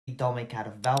Don't make out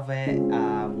of velvet,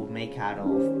 will make out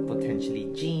of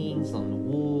potentially jeans on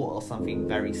wool or something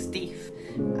very stiff.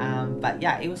 But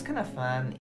yeah, it was kind of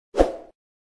fun.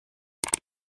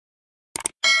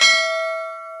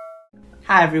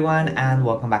 Hi everyone and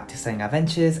welcome back to Sewing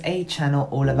Adventures, a channel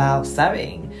all about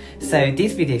sewing. So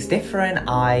this video is different.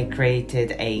 I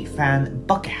created a fan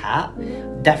bucket hat.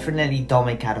 Definitely don't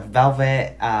make out of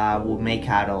velvet, will make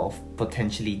out of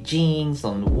potentially jeans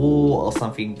on wool or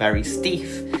something very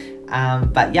stiff.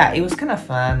 But yeah, it was kind of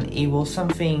fun. It was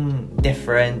something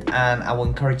different and I will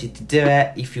encourage you to do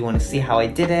it. If you want to see how I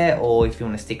did it or if you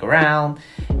want to stick around,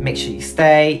 make sure you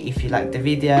stay. If you like the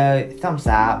video, thumbs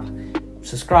up,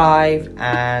 subscribe,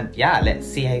 and yeah, let's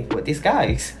see what this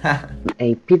goes.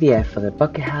 A PDF for the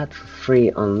bucket hat for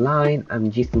free online.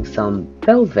 I'm using some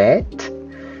velvet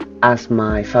as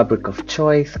my fabric of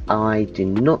choice. I do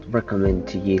not recommend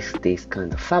to use this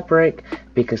kind of fabric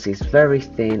because it's very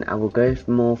thin. I will go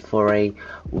more for a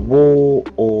wool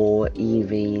or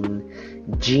even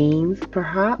jeans,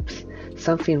 perhaps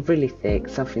something really thick,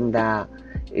 something that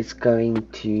is going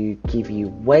to give you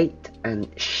weight and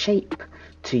shape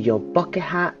to your bucket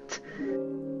hat.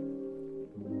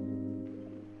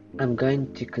 I'm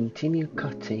going to continue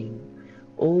cutting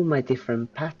all my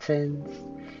different patterns,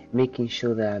 making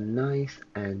sure they are nice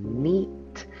and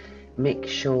neat. Make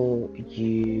sure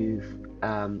you've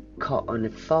cut on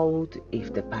a fold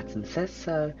if the pattern says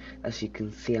so. As you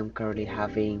can see, I'm currently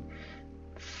having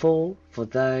 4 for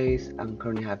those. I'm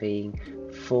currently having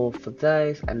 4 for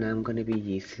those, and I'm going to be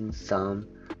using some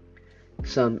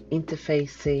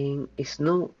interfacing.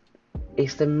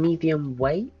 It's the medium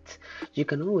weight. You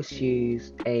can always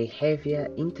use a heavier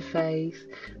interface.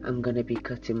 I'm going to be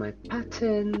cutting my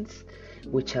patterns,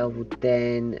 which I would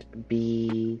then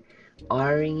be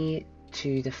ironing it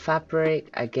to the fabric.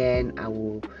 Again, I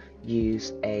will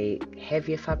use a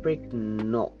heavier fabric,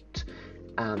 not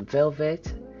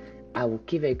velvet. I will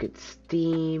give it a good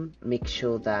steam, make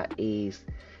sure that is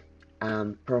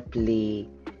properly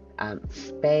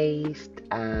spaced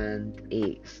and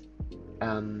it's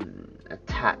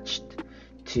attached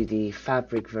to the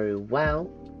fabric very well.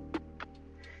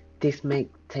 This may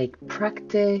take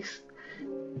practice.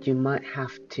 You might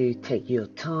have to take your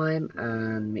time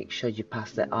and make sure you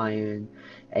pass the iron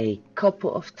a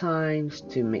couple of times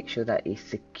to make sure that it's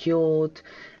secured,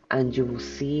 and you will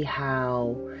see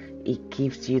how it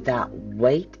gives you that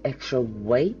weight, extra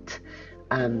weight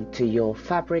to your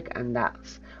fabric, and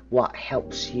that's what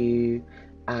helps you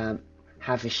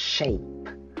have a shape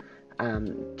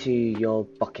to your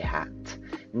bucket hat.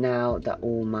 Now that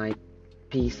all my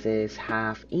pieces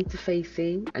have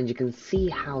interfacing and you can see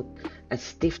how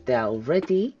stiff they are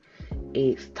already,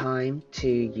 it's time to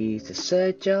use the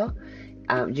serger.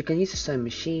 You can use a sewing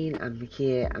machine, and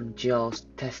here I'm just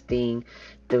testing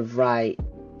the right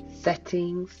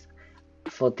settings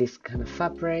for this kind of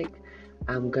fabric.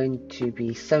 I'm going to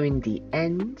be sewing the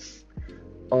ends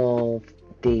of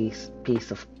this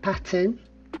piece of pattern.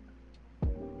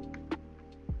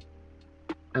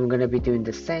 I'm going to be doing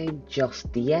the same,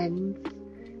 just the ends,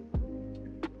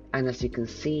 and as you can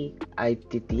see, I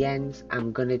did the ends.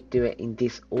 I'm going to do it in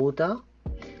this order,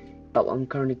 but what I'm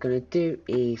currently going to do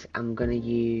is I'm going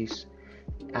to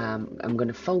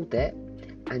fold it,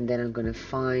 and then I'm going to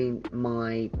find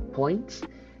my points,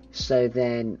 so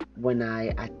then when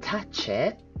I attach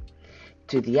it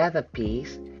to the other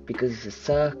piece, because it's a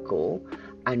circle,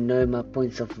 I know my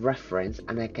points of reference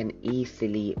and I can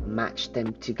easily match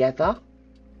them together.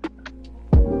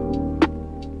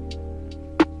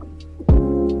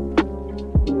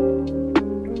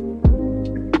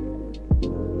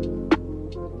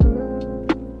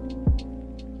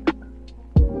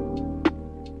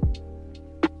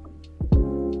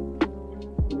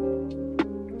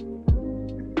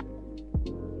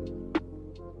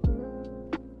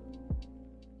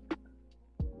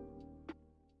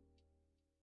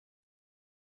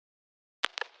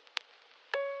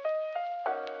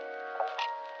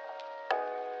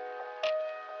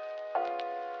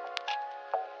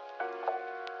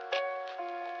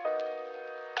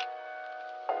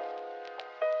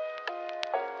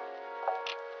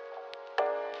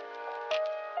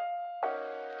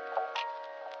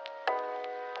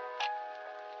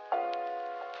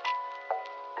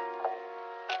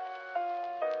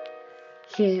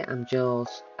 Here I'm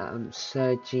just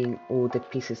serging all the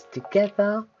pieces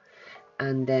together,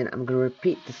 and then I'm going to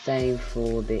repeat the same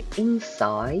for the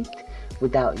inside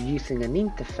without using an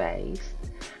interface,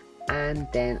 and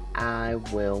then I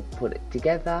will put it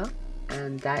together,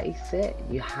 and that is it.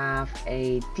 You have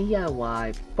a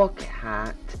DIY bucket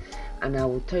hat and I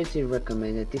will totally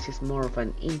recommend it. This is more of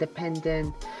an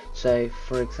independent, so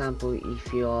for example,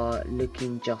 if you are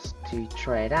looking just to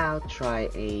try it out, try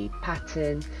a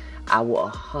pattern, I will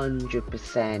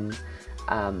 100%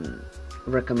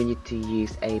 recommend you to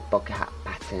use a bucket hat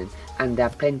pattern, and there are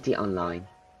plenty online.